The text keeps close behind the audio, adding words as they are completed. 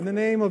In the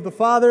name of the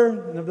Father,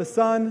 and of the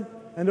Son,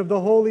 and of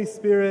the Holy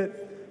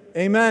Spirit,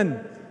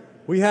 amen.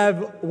 We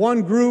have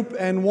one group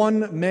and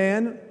one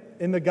man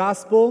in the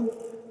gospel,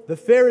 the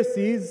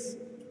Pharisees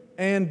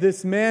and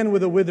this man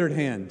with a withered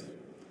hand.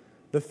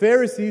 The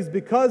Pharisees,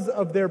 because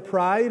of their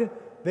pride,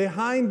 they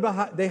hide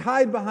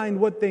behind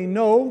what they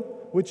know,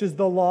 which is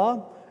the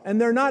law,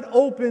 and they're not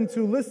open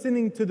to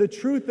listening to the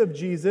truth of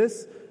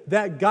Jesus,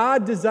 that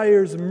God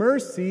desires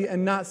mercy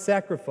and not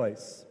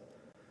sacrifice.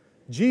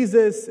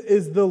 Jesus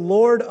is the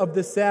Lord of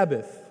the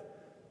Sabbath.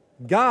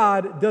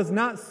 God does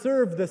not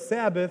serve the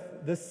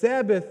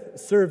Sabbath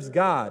serves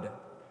God.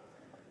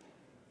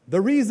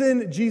 The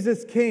reason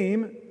Jesus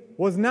came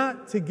was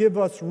not to give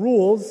us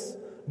rules,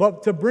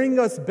 but to bring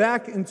us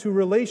back into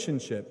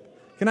relationship.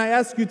 Can I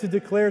ask you to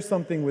declare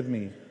something with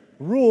me?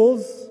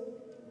 Rules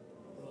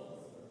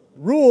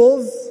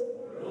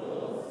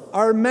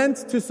are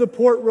meant to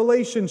support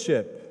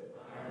relationship.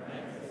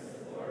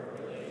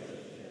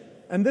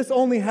 And this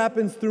only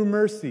happens through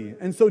mercy.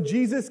 And so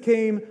Jesus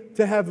came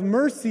to have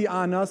mercy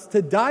on us,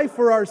 to die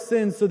for our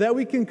sins so that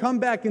we can come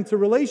back into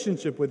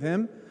relationship with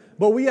Him,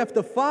 but we have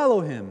to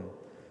follow Him.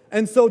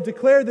 And so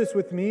declare this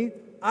with me: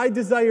 I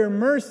desire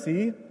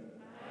mercy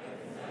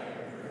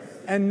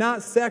and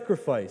not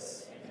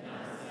sacrifice.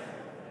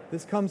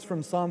 This comes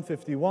from Psalm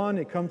 51.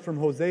 It comes from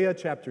Hosea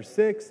chapter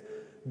 6.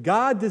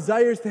 God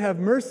desires to have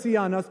mercy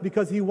on us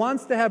because He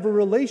wants to have a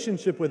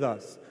relationship with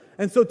us.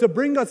 And so to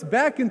bring us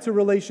back into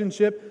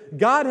relationship,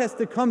 God has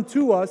to come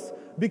to us,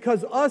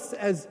 because us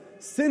as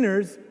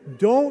sinners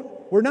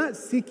we're not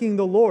seeking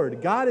the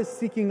Lord. God is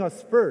seeking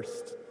us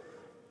first.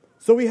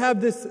 So we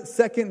have this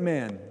second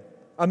man,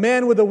 a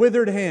man with a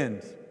withered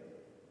hand.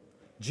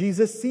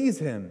 Jesus sees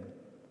him.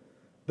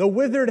 The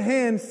withered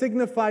hand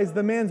signifies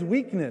the man's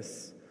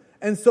weakness.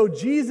 And so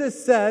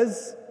Jesus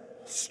says,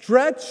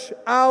 stretch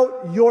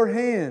out your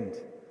hand,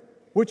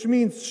 which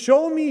means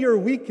show me your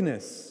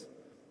weakness.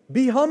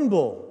 Be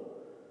humble.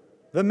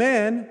 The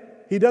man,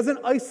 he doesn't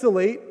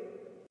isolate.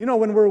 You know,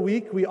 when we're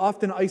weak, we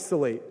often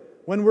isolate.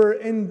 When we're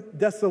in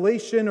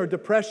desolation or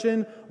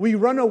depression, we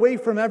run away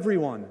from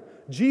everyone.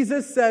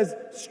 Jesus says,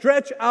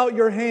 stretch out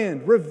your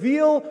hand.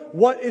 Reveal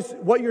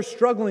what you're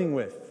struggling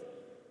with.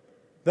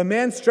 The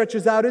man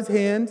stretches out his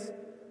hand.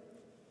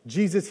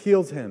 Jesus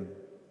heals him.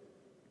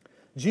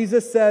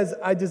 Jesus says,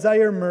 I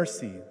desire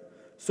mercy.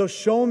 So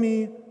show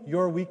me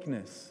your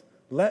weakness.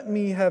 Let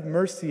me have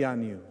mercy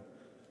on you.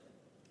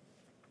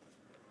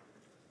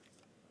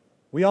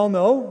 We all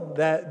know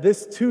that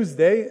this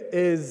Tuesday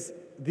is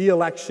the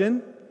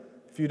election.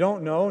 If you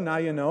don't know, now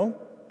you know.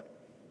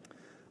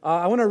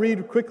 I want to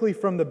read quickly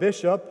from the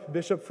bishop,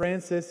 Bishop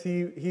Francis.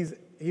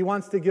 He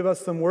wants to give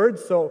us some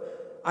words, so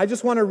I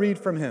just want to read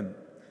from him.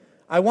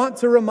 I want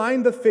to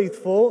remind the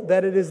faithful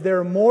that it is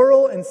their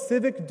moral and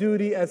civic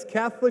duty as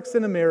Catholics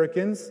and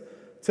Americans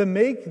to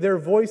make their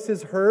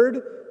voices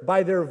heard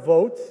by their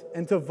vote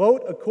and to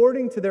vote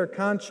according to their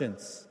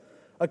conscience.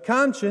 A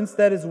conscience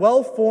that is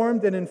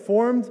well-formed and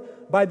informed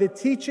by the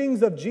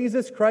teachings of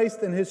Jesus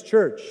Christ and His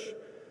church.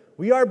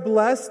 We are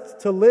blessed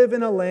to live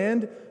in a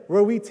land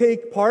where we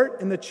take part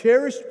in the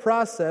cherished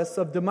process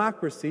of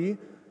democracy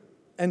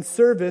and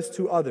service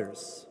to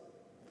others.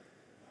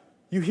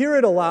 You hear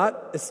it a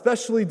lot,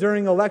 especially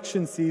during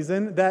election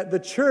season, that the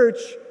church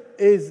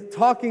is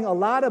talking a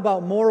lot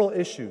about moral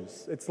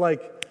issues. It's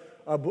like,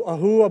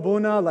 Ahu,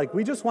 Abuna, like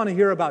we just want to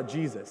hear about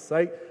Jesus.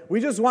 Right? We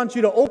just want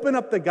you to open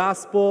up the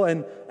gospel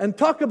and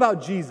talk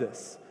about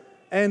Jesus.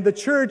 And the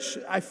church,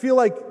 I feel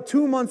like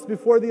 2 months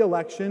before the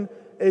election,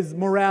 is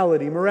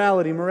morality.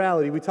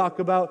 We're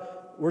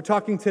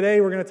talking today,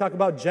 we're going to talk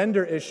about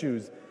gender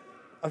issues.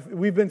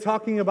 We've been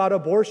talking about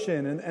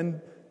abortion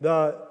and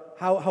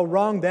how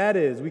wrong that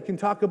is. We can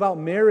talk about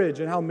marriage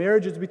and how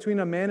marriage is between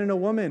a man and a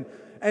woman.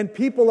 And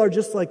people are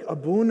just like,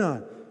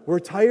 Abuna, we're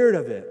tired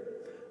of it.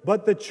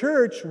 But the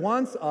church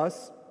wants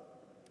us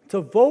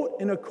to vote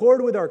in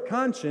accord with our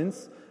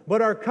conscience,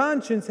 but our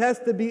conscience has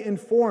to be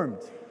informed.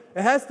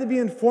 It has to be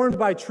informed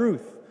by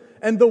truth.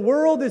 And the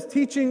world is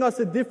teaching us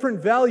a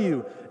different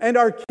value. And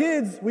our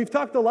kids, we've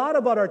talked a lot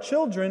about our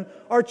children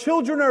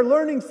are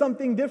learning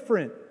something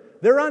different.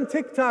 They're on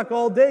TikTok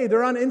all day.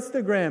 They're on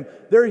Instagram.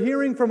 They're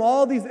hearing from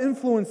all these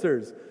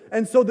influencers.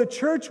 And so the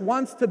church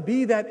wants to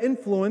be that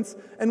influence.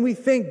 And we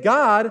thank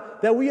God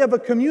that we have a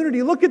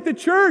community. Look at the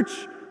church.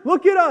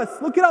 Look at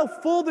us. Look at how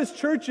full this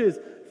church is.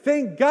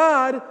 Thank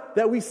God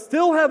that we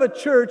still have a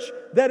church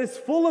that is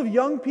full of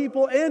young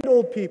people and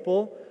old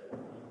people,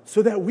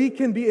 so that we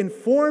can be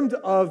informed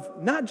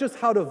of not just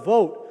how to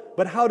vote,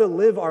 but how to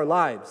live our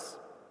lives.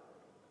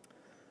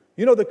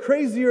 You know, the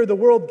crazier the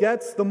world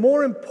gets, the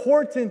more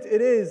important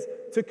it is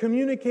to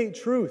communicate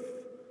truth.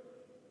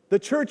 The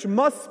church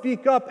must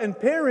speak up, and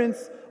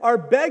parents are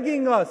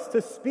begging us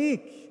to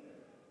speak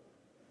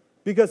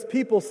because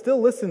people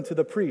still listen to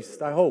the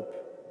priest, I hope.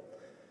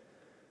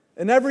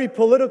 In every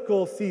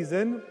political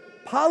season,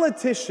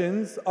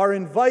 politicians are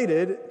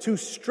invited to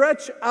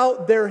stretch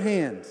out their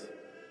hand,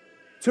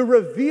 to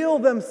reveal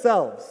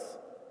themselves.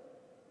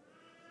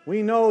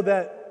 We know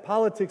that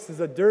politics is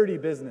a dirty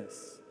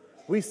business.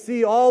 We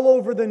see all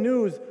over the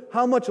news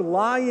how much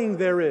lying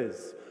there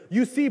is.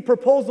 You see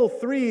Proposal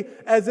 3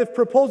 as if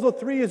Proposal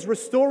 3 is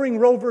restoring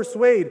Roe v.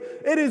 Wade.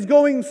 It is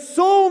going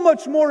so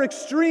much more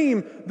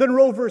extreme than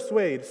Roe v.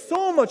 Wade.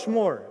 So much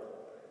more.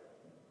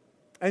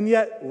 And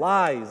yet,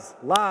 lies,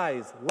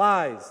 lies,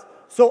 lies.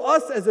 So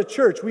us as a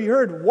church, we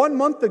heard 1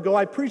 month ago,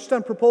 I preached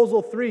on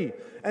Proposal 3.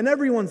 And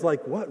everyone's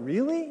like, what,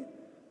 really?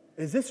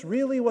 Is this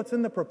really what's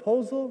in the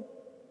proposal?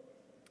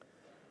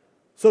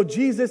 So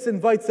Jesus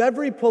invites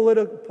every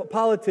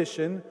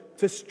politician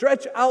to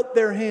stretch out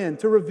their hand,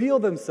 to reveal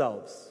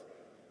themselves.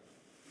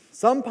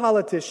 Some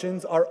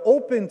politicians are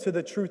open to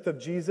the truth of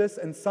Jesus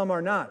and some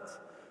are not.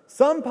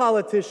 Some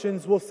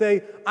politicians will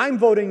say, I'm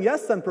voting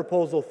yes on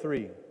Proposal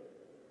 3.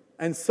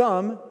 And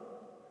some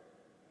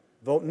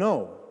vote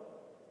no.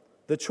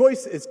 The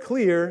choice is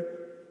clear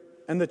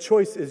and the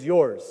choice is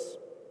yours.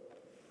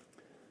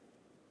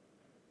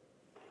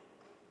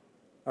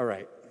 All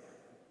right.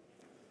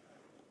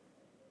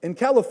 In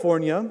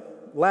California,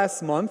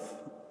 last month,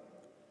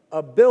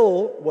 a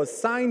bill was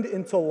signed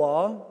into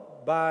law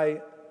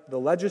by the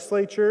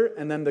legislature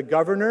and then the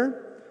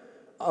governor.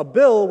 A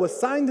bill was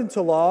signed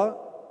into law,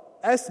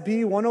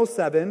 SB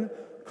 107,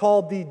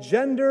 called the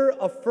Gender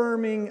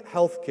Affirming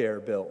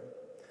Healthcare Bill.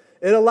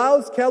 It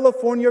allows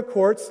California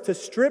courts to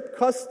strip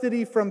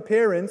custody from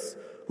parents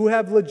who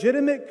have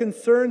legitimate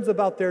concerns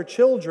about their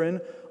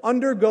children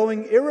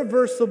undergoing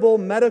irreversible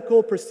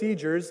medical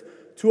procedures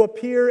to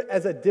appear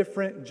as a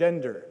different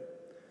gender.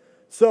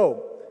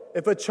 So,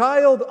 if a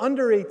child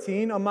under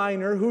 18, a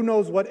minor, who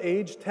knows what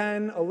age,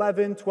 10,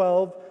 11,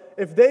 12,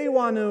 if they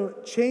want to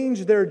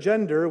change their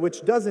gender,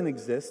 which doesn't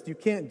exist, you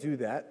can't do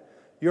that.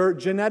 Your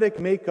genetic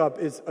makeup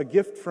is a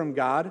gift from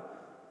God.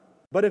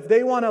 But if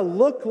they want to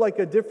look like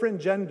a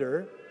different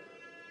gender,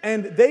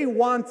 and they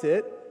want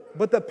it,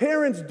 but the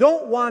parents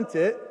don't want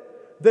it,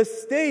 the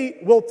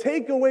state will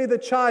take away the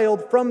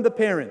child from the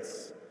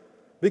parents.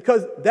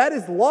 Because that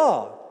is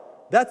law.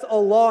 That's a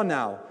law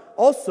now.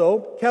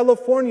 Also,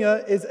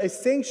 California is a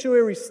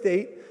sanctuary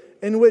state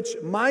in which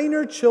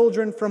minor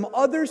children from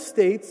other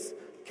states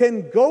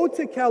can go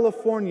to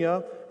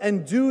California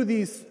and do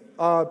these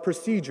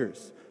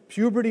procedures.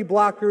 Puberty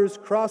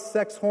blockers,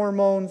 cross-sex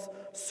hormones,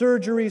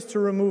 surgeries to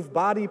remove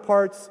body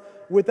parts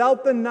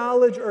without the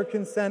knowledge or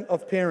consent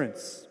of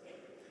parents.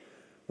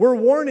 We're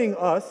warning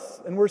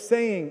us, and we're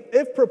saying,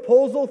 if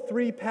Proposal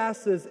 3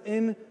 passes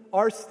in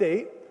our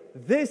state,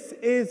 this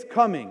is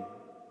coming.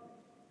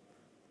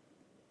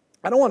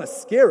 I don't want to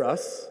scare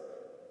us,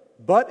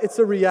 but it's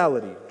a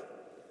reality.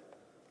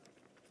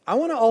 I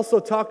want to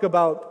also talk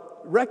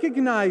about,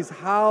 recognize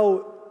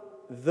how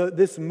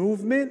this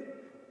movement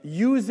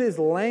uses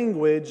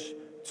language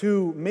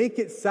to make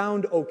it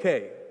sound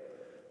okay.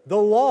 The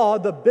law,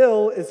 the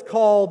bill, is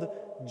called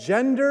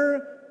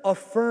Gender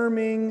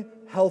Affirming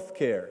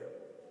Healthcare.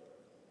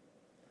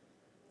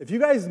 If you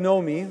guys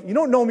know me, you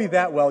don't know me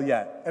that well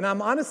yet. And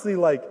I'm honestly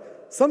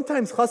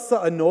sometimes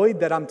chassa annoyed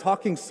that I'm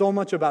talking so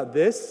much about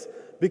this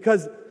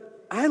because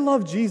I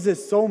love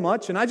Jesus so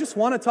much and I just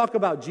want to talk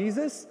about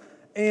Jesus.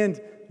 And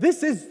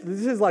this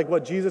is like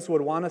what Jesus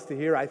would want us to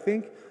hear, I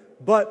think.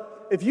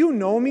 But if you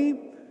know me,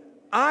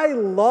 I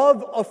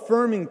love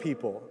affirming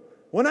people.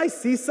 When I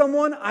see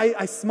someone,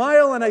 I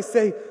smile and I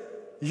say,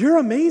 you're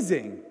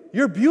amazing.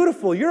 You're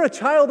beautiful. You're a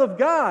child of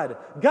God.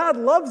 God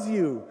loves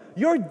you.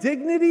 Your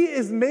dignity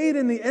is made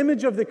in the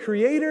image of the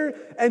Creator,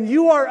 and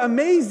you are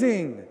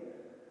amazing.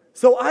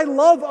 So I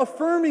love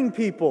affirming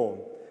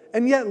people.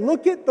 And yet,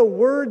 look at the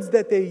words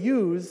that they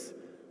use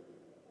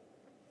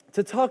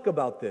to talk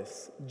about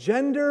this.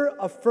 Gender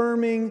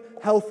affirming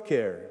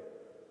healthcare.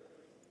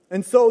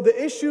 And so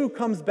the issue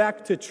comes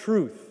back to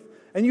truth.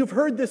 And you've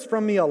heard this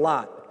from me a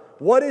lot.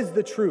 What is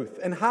the truth?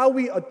 And how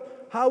we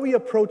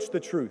approach the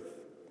truth.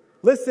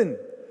 Listen,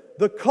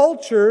 the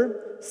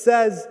culture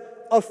says,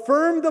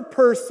 affirm the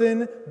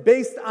person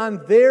based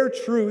on their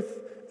truth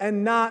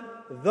and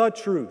not the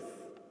truth.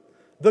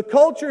 The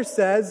culture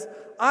says,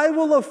 I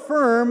will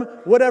affirm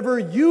whatever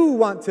you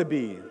want to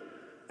be.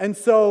 And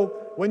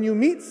so when you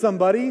meet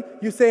somebody,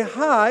 you say,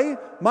 hi,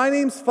 my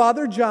name's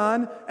Father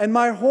John, and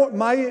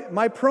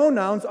my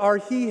pronouns are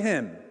he,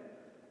 him.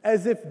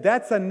 As if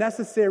that's a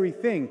necessary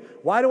thing.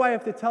 Why do I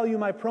have to tell you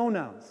my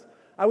pronouns?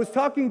 I was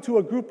talking to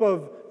a group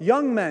of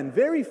young men,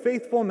 very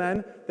faithful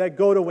men that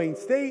go to Wayne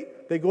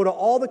State. They go to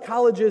all the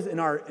colleges in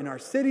our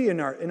city, in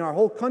our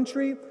whole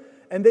country,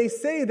 and they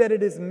say that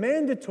it is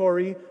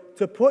mandatory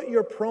to put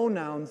your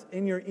pronouns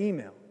in your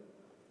email.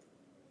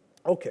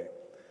 Okay.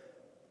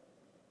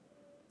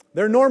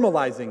 They're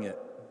normalizing it.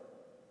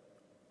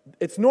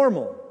 It's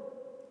normal.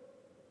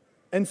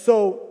 And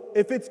so,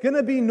 if it's going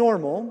to be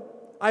normal,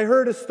 I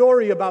heard a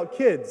story about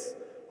kids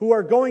who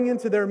are going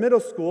into their middle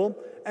school,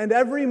 and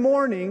every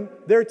morning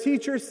their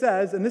teacher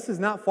says, and this is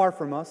not far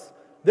from us,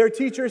 their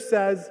teacher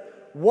says,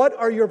 what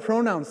are your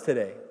pronouns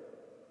today?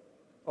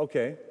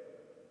 Okay.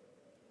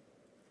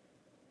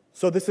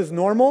 So this is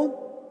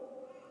normal,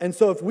 and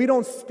so if we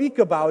don't speak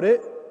about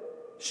it,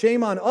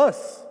 shame on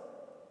us.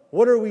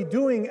 What are we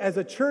doing as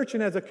a church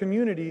and as a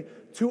community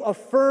to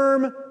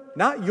affirm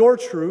not your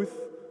truth,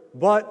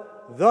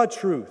 but the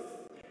truth.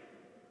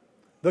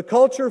 The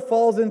culture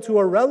falls into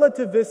a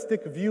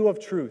relativistic view of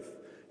truth.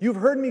 You've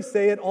heard me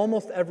say it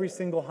almost every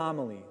single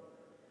homily.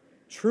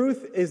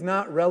 Truth is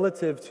not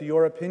relative to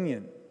your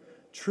opinion.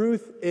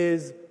 Truth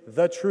is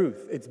the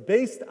truth. It's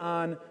based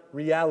on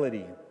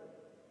reality.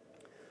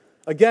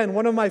 Again,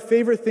 one of my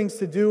favorite things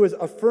to do is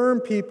affirm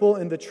people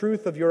in the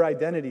truth of your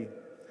identity.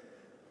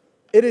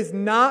 It is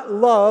not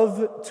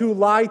love to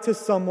lie to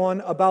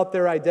someone about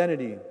their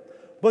identity.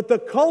 But the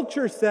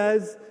culture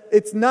says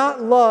it's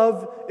not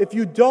love if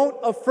you don't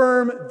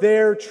affirm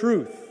their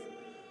truth.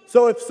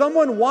 So if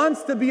someone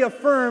wants to be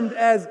affirmed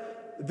as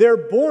they're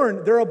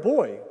a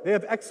boy, they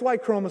have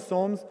XY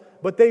chromosomes,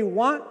 but they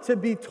want to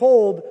be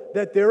told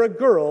that they're a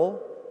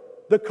girl,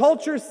 the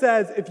culture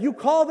says if you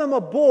call them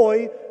a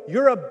boy,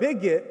 you're a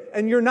bigot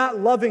and you're not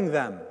loving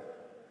them.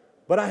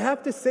 But I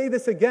have to say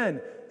this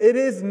again. It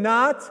is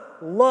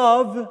not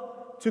love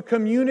to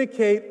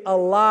communicate a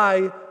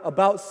lie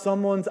about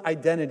someone's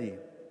identity.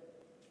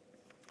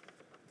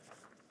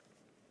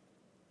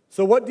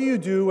 So what do you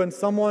do when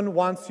someone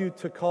wants you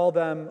to call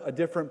them a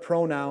different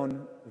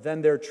pronoun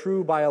than their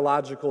true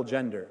biological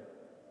gender?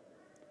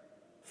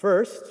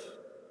 First,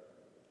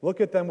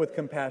 look at them with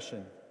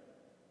compassion.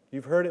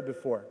 You've heard it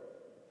before.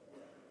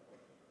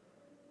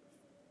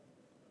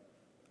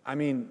 I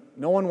mean,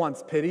 no one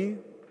wants pity,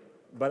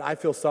 but I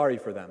feel sorry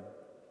for them.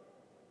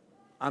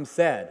 I'm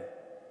sad.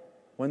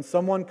 When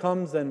someone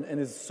comes and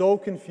is so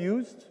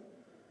confused,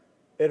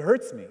 it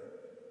hurts me.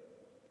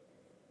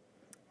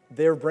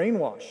 They're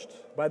brainwashed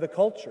by the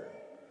culture.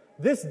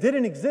 This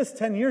didn't exist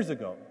 10 years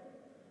ago.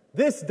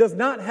 This does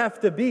not have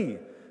to be.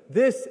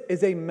 This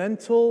is a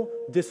mental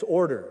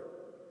disorder.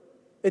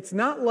 It's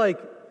not like,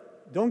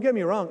 don't get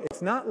me wrong,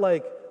 it's not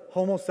like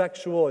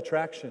homosexual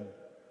attraction.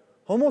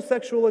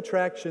 Homosexual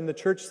attraction, the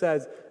church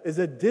says, is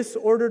a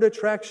disordered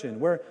attraction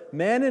where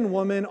man and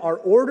woman are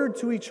ordered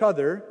to each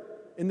other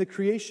in the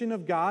creation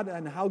of God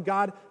and how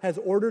God has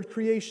ordered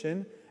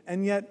creation,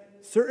 and yet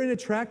certain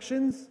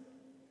attractions,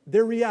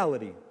 they're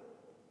reality.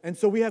 And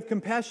so we have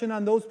compassion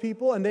on those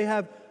people, and they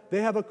have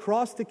a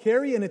cross to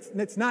carry, and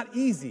it's not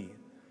easy.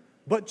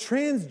 But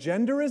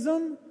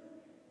transgenderism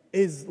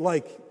is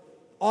like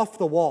off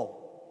the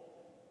wall.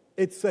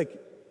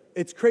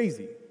 It's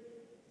crazy.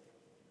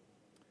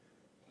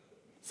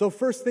 So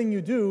first thing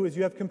you do is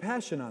you have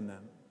compassion on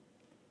them.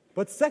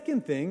 But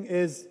second thing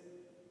is,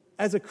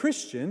 as a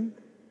Christian,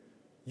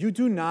 you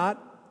do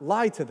not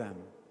lie to them.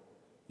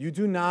 You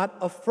do not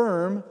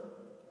affirm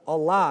a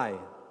lie.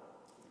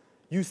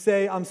 You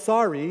say, I'm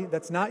sorry,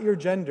 that's not your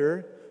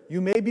gender. You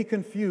may be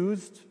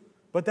confused,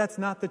 but that's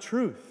not the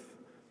truth.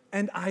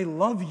 And I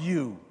love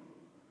you.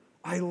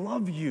 I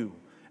love you.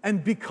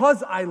 And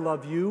because I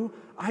love you,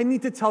 I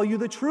need to tell you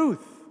the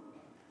truth.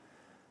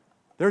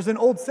 There's an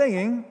old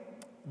saying,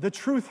 the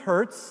truth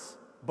hurts,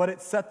 but it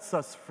sets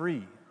us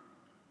free.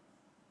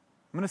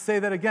 I'm going to say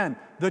that again.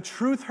 The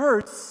truth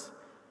hurts,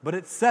 but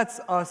it sets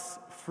us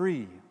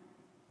free.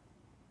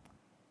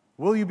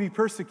 Will you be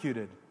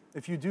persecuted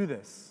if you do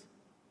this?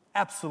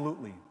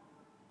 Absolutely.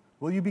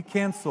 Will you be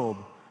canceled?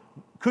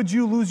 Could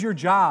you lose your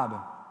job?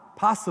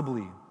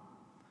 Possibly.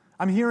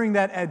 I'm hearing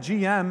that at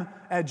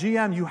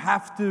GM you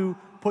have to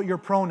put your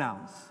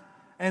pronouns,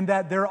 and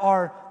that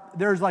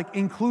there's like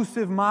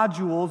inclusive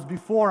modules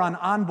before on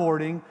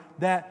onboarding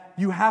that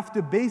you have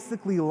to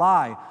basically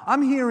lie.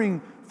 I'm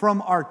hearing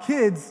from our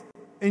kids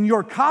in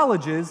your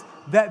colleges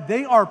that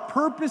they are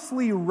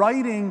purposely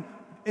writing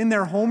in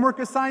their homework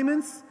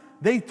assignments.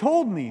 They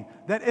told me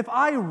that if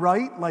I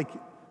write like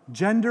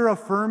gender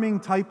affirming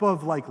type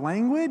of like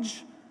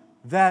language,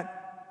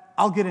 that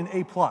I'll get an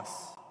A+.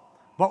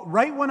 But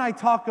right when I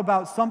talk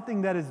about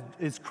something that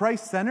is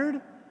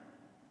Christ-centered,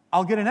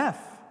 I'll get an F.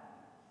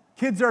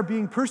 Kids are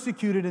being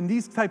persecuted in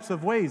these types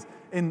of ways,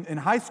 in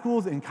high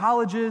schools, in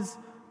colleges.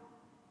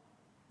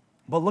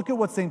 But look at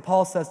what St.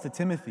 Paul says to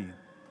Timothy.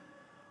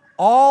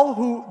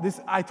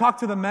 I talked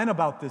to the men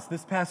about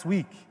this past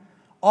week.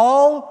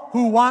 All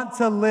who want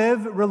to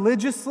live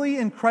religiously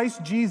in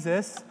Christ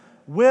Jesus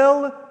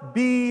will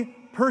be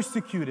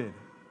persecuted.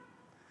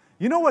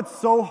 You know what's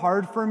so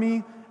hard for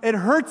me? It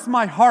hurts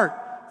my heart.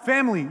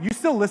 Family, you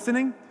still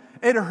listening?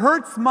 It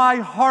hurts my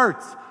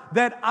heart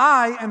that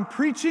I am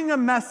preaching a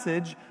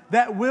message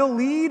that will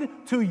lead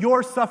to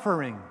your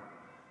suffering,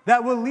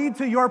 that will lead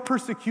to your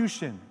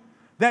persecution,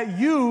 that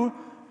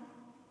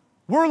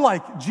we're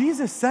like,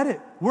 Jesus said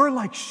it, we're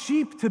like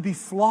sheep to be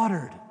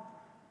slaughtered.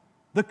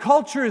 The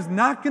culture is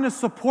not going to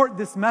support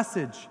this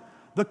message.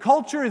 The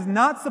culture is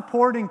not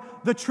supporting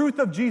the truth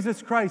of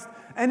Jesus Christ,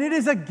 and it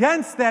is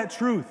against that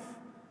truth.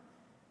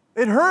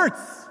 It hurts.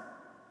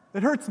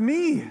 It hurts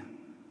me.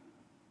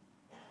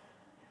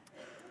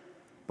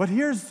 But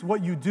here's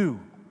what you do.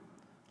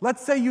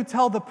 Let's say you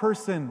tell the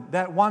person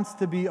that wants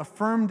to be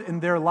affirmed in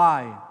their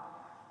lie.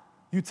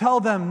 You tell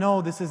them,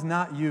 no, this is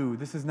not you.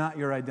 This is not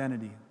your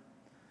identity.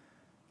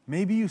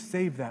 Maybe you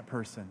save that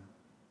person.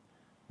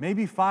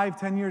 Maybe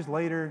 5-10 years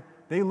later,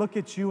 they look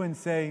at you and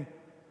say,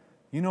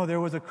 you know, there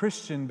was a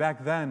Christian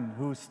back then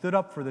who stood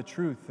up for the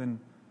truth, and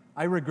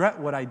I regret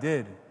what I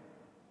did.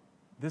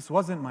 this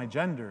wasn't my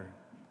gender.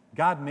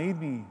 God made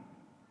me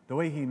the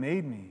way He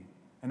made me.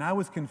 And I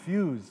was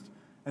confused.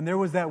 And there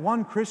was that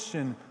one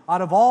Christian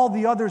out of all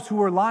the others who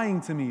were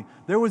lying to me.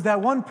 There was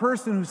that one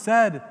person who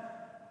said,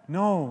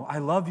 no, I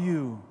love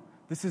you.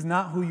 This is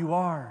not who you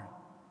are.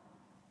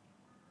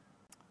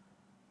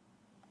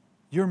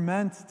 You're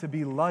meant to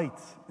be light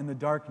in the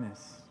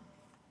darkness.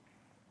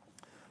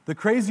 The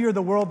crazier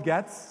the world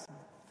gets,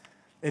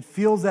 it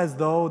feels as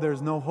though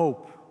there's no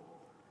hope.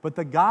 But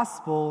the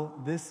gospel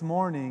this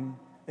morning,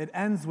 it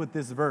ends with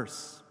this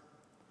verse.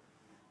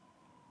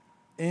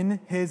 In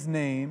His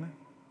name,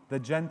 the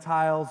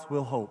Gentiles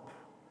will hope.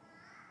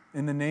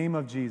 In the name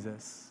of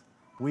Jesus,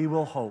 we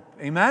will hope.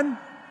 Amen?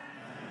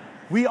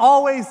 We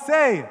always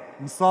say,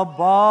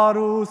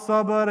 Sabaru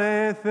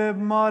sabarethib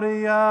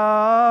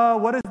Maria.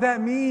 What does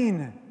that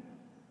mean?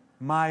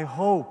 My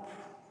hope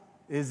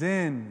is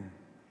in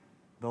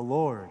the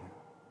Lord,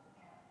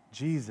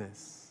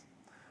 Jesus.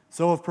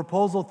 So if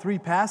proposal 3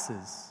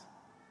 passes,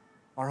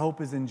 our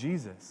hope is in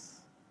Jesus.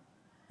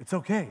 It's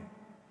okay.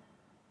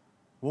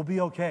 We'll be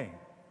okay.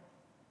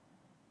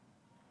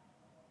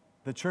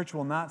 The church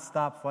will not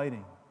stop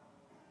fighting.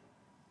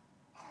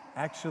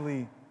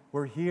 Actually,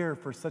 we're here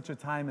for such a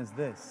time as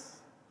this.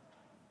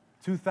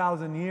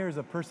 2,000 years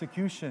of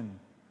persecution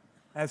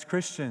as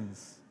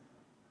Christians.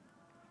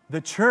 The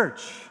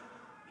church,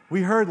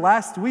 we heard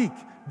last week,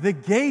 the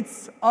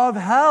gates of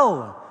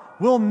hell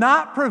will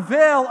not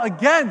prevail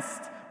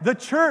against the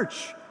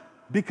church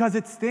because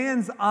it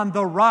stands on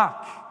the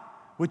rock,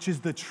 which is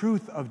the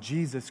truth of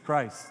Jesus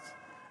Christ.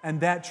 And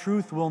that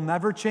truth will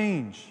never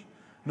change,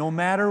 no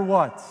matter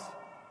what.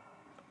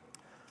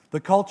 The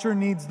culture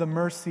needs the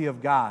mercy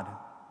of God.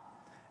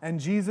 And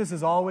Jesus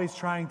is always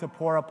trying to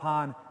pour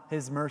upon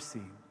His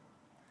mercy.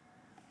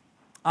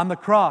 On the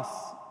cross,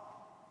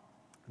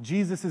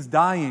 Jesus is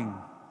dying,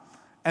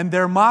 and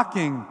they're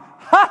mocking.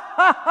 Ha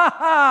ha ha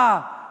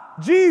ha!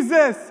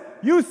 Jesus,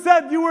 you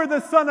said you were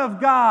the Son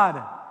of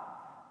God.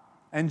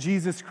 And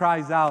Jesus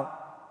cries out,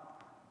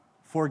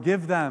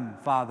 forgive them,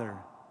 Father.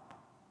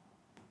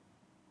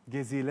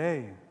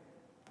 Gezile.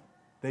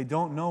 They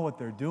don't know what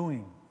they're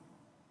doing.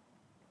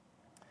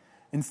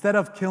 Instead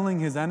of killing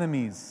His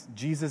enemies,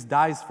 Jesus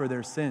dies for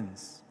their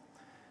sins.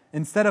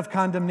 Instead of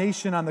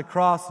condemnation on the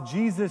cross,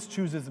 Jesus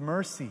chooses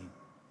mercy.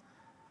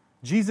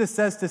 Jesus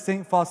says to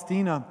St.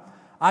 Faustina,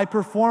 I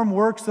perform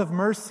works of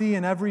mercy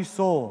in every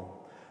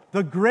soul.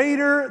 The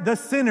greater the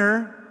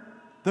sinner,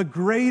 the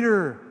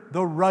greater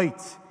the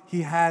right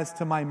he has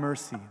to my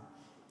mercy.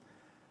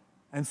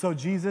 And so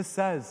Jesus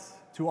says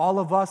to all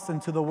of us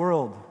and to the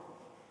world,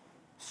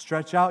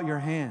 stretch out your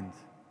hand.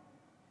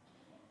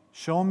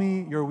 Show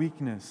me your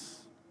weakness.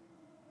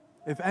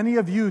 If any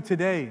of you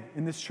today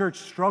in this church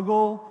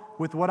struggle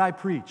with what I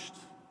preached,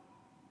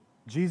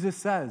 Jesus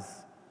says,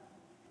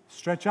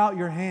 stretch out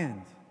your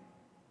hand.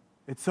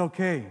 It's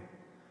okay.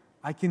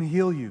 I can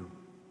heal you.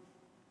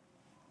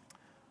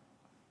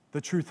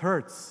 The truth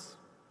hurts,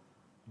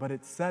 but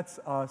it sets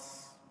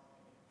us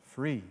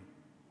free.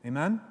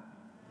 Amen?